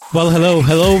Well,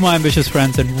 hello, my ambitious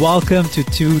friends, and welcome to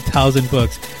 2000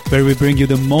 Books, where we bring you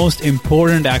the most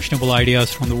important actionable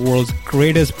ideas from the world's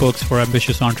greatest books for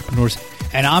ambitious entrepreneurs.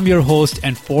 And I'm your host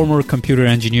and former computer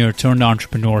engineer turned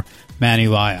entrepreneur, Manny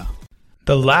Vaya.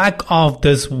 The lack of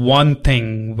this one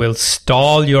thing will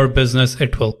stall your business.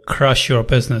 It will crush your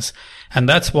business. And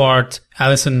that's what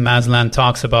Alison Maslan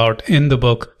talks about in the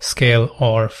book, Scale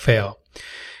or Fail.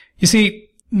 You see,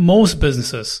 most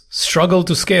businesses struggle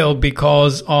to scale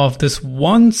because of this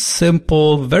one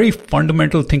simple, very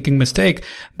fundamental thinking mistake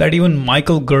that even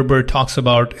Michael Gerber talks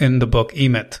about in the book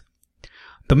E-Myth.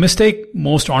 The mistake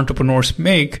most entrepreneurs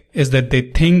make is that they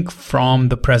think from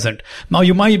the present. Now,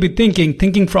 you might be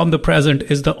thinking from the present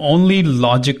is the only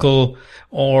logical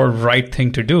or right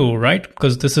thing to do, right?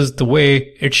 Because this is the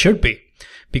way it should be,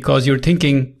 because you're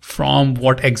thinking from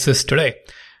what exists today.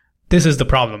 This is the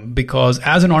problem, because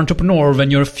as an entrepreneur,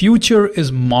 when your future is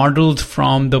modeled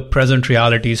from the present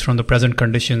realities, from the present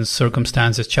conditions,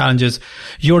 circumstances, challenges,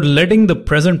 you're letting the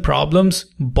present problems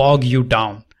bog you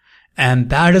down. And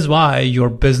that is why your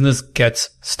business gets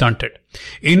stunted.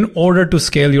 In order to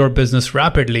scale your business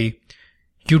rapidly,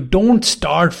 you don't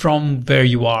start from where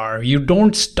you are. You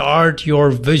don't start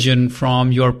your vision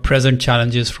from your present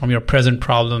challenges, from your present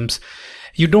problems.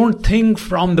 You don't think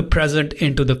from the present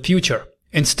into the future.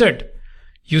 Instead,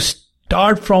 you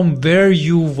start from where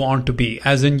you want to be,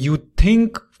 as in you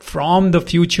think from the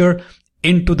future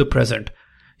into the present.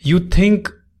 You think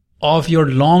of your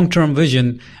long-term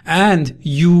vision, and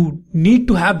you need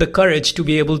to have the courage to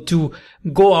be able to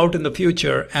go out in the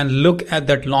future and look at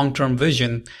that long-term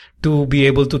vision to be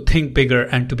able to think bigger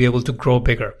and to be able to grow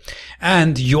bigger.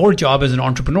 And your job as an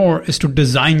entrepreneur is to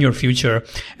design your future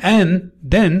and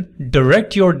then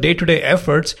direct your day-to-day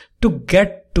efforts to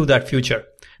get to that future.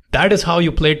 That is how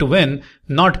you play to win,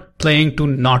 not playing to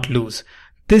not lose.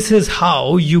 This is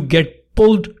how you get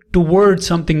pulled towards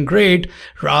something great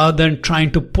rather than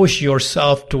trying to push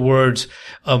yourself towards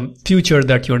a future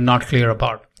that you're not clear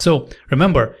about. So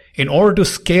remember, in order to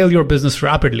scale your business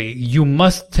rapidly, you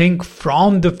must think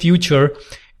from the future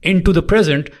into the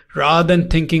present rather than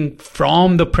thinking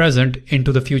from the present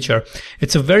into the future.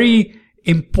 It's a very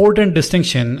important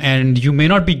distinction, and you may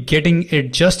not be getting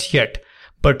it just yet,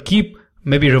 but keep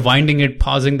maybe rewinding it,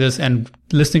 pausing this, and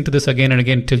listening to this again and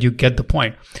again till you get the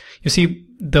point. You see,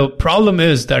 the problem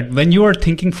is that when you are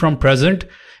thinking from present,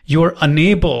 you are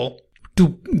unable to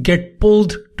get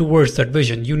pulled towards that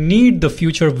vision. You need the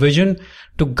future vision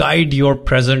to guide your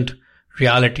present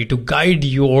reality, to guide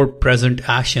your present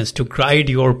actions, to guide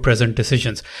your present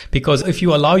decisions. Because if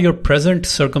you allow your present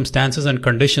circumstances and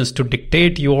conditions to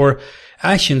dictate your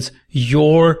actions,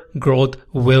 your growth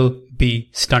will be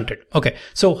stunted. Okay,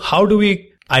 so how do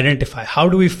we identify? How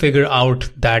do we figure out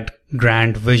that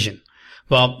grand vision?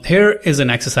 Well, here is an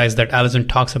exercise that Alison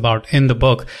talks about in the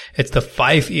book. It's the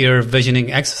 5-year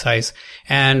visioning exercise.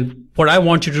 And what I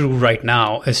want you to do right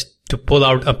now is to pull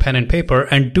out a pen and paper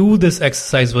and do this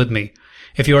exercise with me.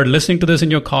 If you are listening to this in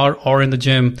your car or in the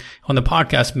gym, on the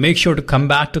podcast, make sure to come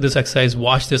back to this exercise,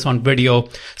 watch this on video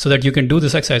so that you can do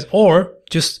this exercise, or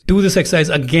just do this exercise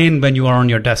again when you are on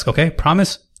your desk. Okay,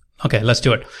 promise? Okay, let's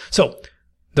do it. So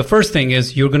the first thing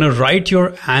is you're going to write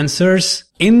your answers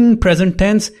in present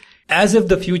tense as if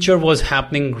the future was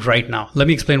happening right now. Let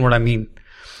me explain what I mean.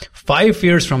 5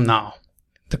 years from now,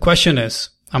 the question is,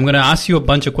 I'm going to ask you a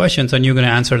bunch of questions and you're going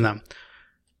to answer them.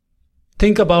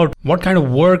 Think about what kind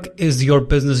of work is your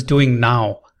business doing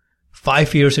now?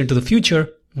 5 years into the future,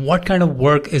 what kind of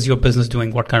work is your business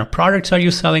doing? What kind of products are you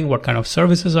selling? What kind of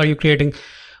services are you creating?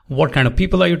 What kind of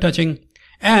people are you touching?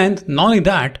 And not only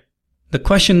that, the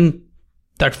question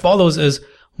that follows is,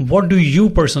 what do you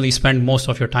personally spend most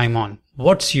of your time on?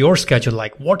 What's your schedule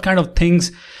like? What kind of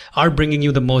things are bringing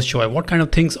you the most joy? What kind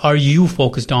of things are you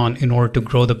focused on in order to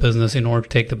grow the business, in order to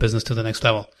take the business to the next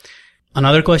level?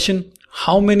 Another question,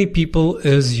 how many people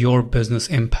is your business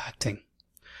impacting?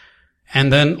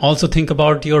 And then also think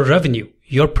about your revenue,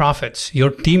 your profits,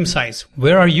 your team size.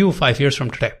 Where are you 5 years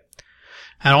from today?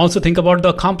 And also think about the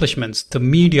accomplishments, the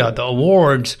media, the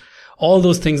awards, all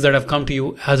those things that have come to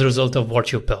you as a result of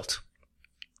what you've built.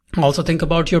 Also think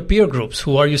about your peer groups.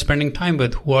 Who are you spending time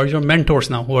with? Who are your mentors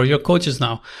now? Who are your coaches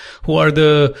now? Who are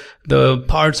the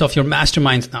parts of your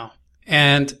masterminds now?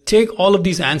 And take all of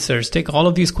these answers, take all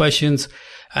of these questions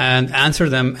and answer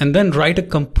them, and then write a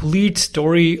complete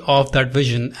story of that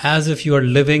vision as if you are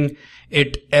living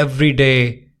it every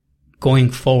day going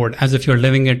forward, as if you're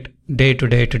living it day to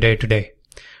day to day to day,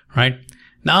 right?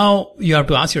 Now you have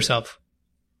to ask yourself,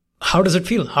 how does it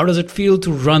feel? How does it feel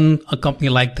to run a company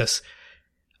like this?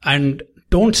 And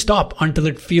don't stop until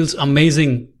it feels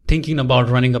amazing thinking about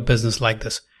running a business like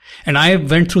this. And I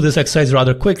went through this exercise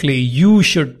rather quickly. You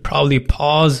should probably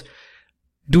pause,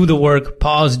 do the work,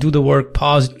 pause,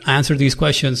 answer these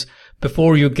questions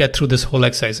before you get through this whole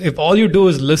exercise. If all you do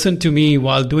is listen to me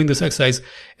while doing this exercise,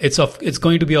 it's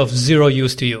going to be of zero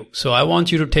use to you. So I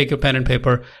want you to take your pen and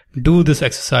paper, do this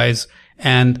exercise.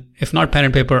 And if not pen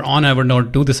and paper, on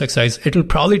Evernote, do this exercise. It'll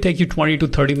probably take you 20 to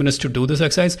 30 minutes to do this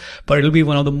exercise, but it'll be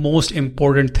one of the most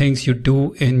important things you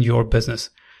do in your business.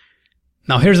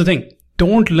 Now, here's the thing.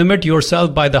 Don't limit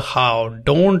yourself by the how.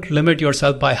 Don't limit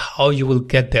yourself by how you will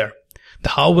get there. The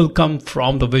how will come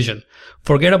from the vision.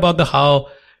 Forget about the how.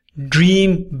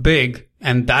 Dream big,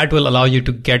 and that will allow you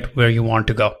to get where you want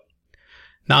to go.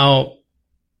 Now,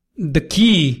 the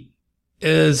key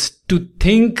is to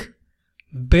think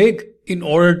big in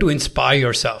order to inspire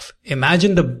yourself.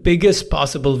 Imagine the biggest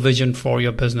possible vision for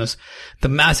your business, the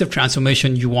massive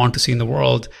transformation you want to see in the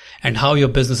world, and how your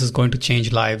business is going to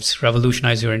change lives,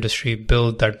 revolutionize your industry,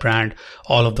 build that brand,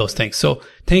 all of those things. So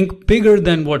think bigger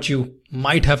than what you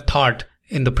might have thought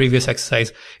in the previous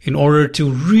exercise in order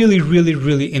to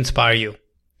really inspire you.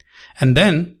 And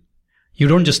then you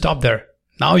don't just stop there.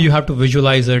 Now you have to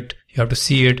visualize it. You have to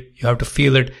see it. You have to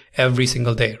feel it every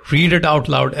single day. Read it out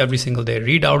loud every single day.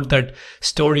 Read out that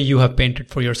story you have painted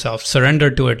for yourself.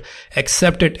 Surrender to it.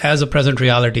 Accept it as a present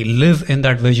reality. Live in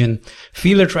that vision.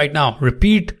 Feel it right now.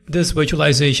 Repeat this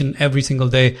visualization every single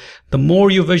day. The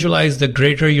more you visualize, the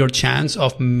greater your chance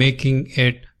of making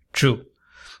it true.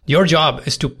 Your job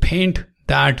is to paint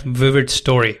that vivid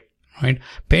story, right?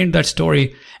 Paint that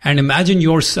story and imagine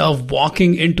yourself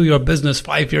walking into your business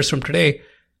 5 years from today.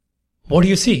 What do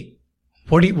you see?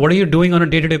 What are you doing on a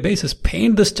day-to-day basis?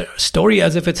 Paint the story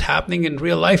as if it's happening in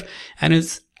real life and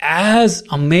it's as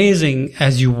amazing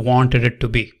as you wanted it to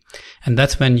be. And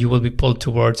that's when you will be pulled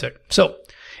towards it. So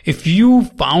if you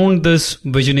found this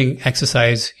visioning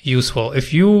exercise useful,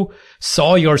 if you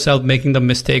saw yourself making the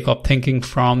mistake of thinking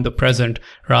from the present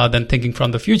rather than thinking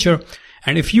from the future,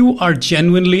 and if you are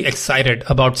genuinely excited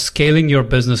about scaling your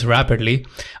business rapidly,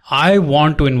 I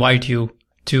want to invite you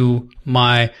to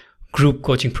my group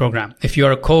coaching program. If you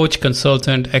are a coach,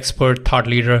 consultant, expert, thought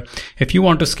leader, if you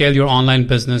want to scale your online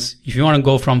business, if you want to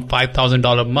go from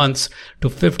 $5,000 months to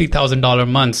 $50,000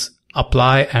 months,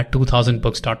 apply at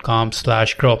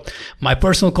 2000books.com/grow. My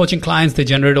personal coaching clients, they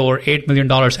generate over $8 million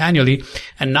annually.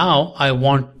 And now I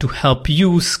want to help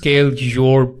you scale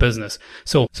your business.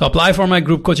 So apply for my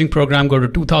group coaching program. Go to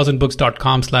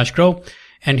 2000books.com/grow.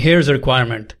 And here's a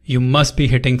requirement. You must be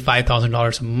hitting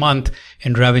 $5,000 a month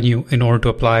in revenue in order to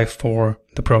apply for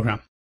the program.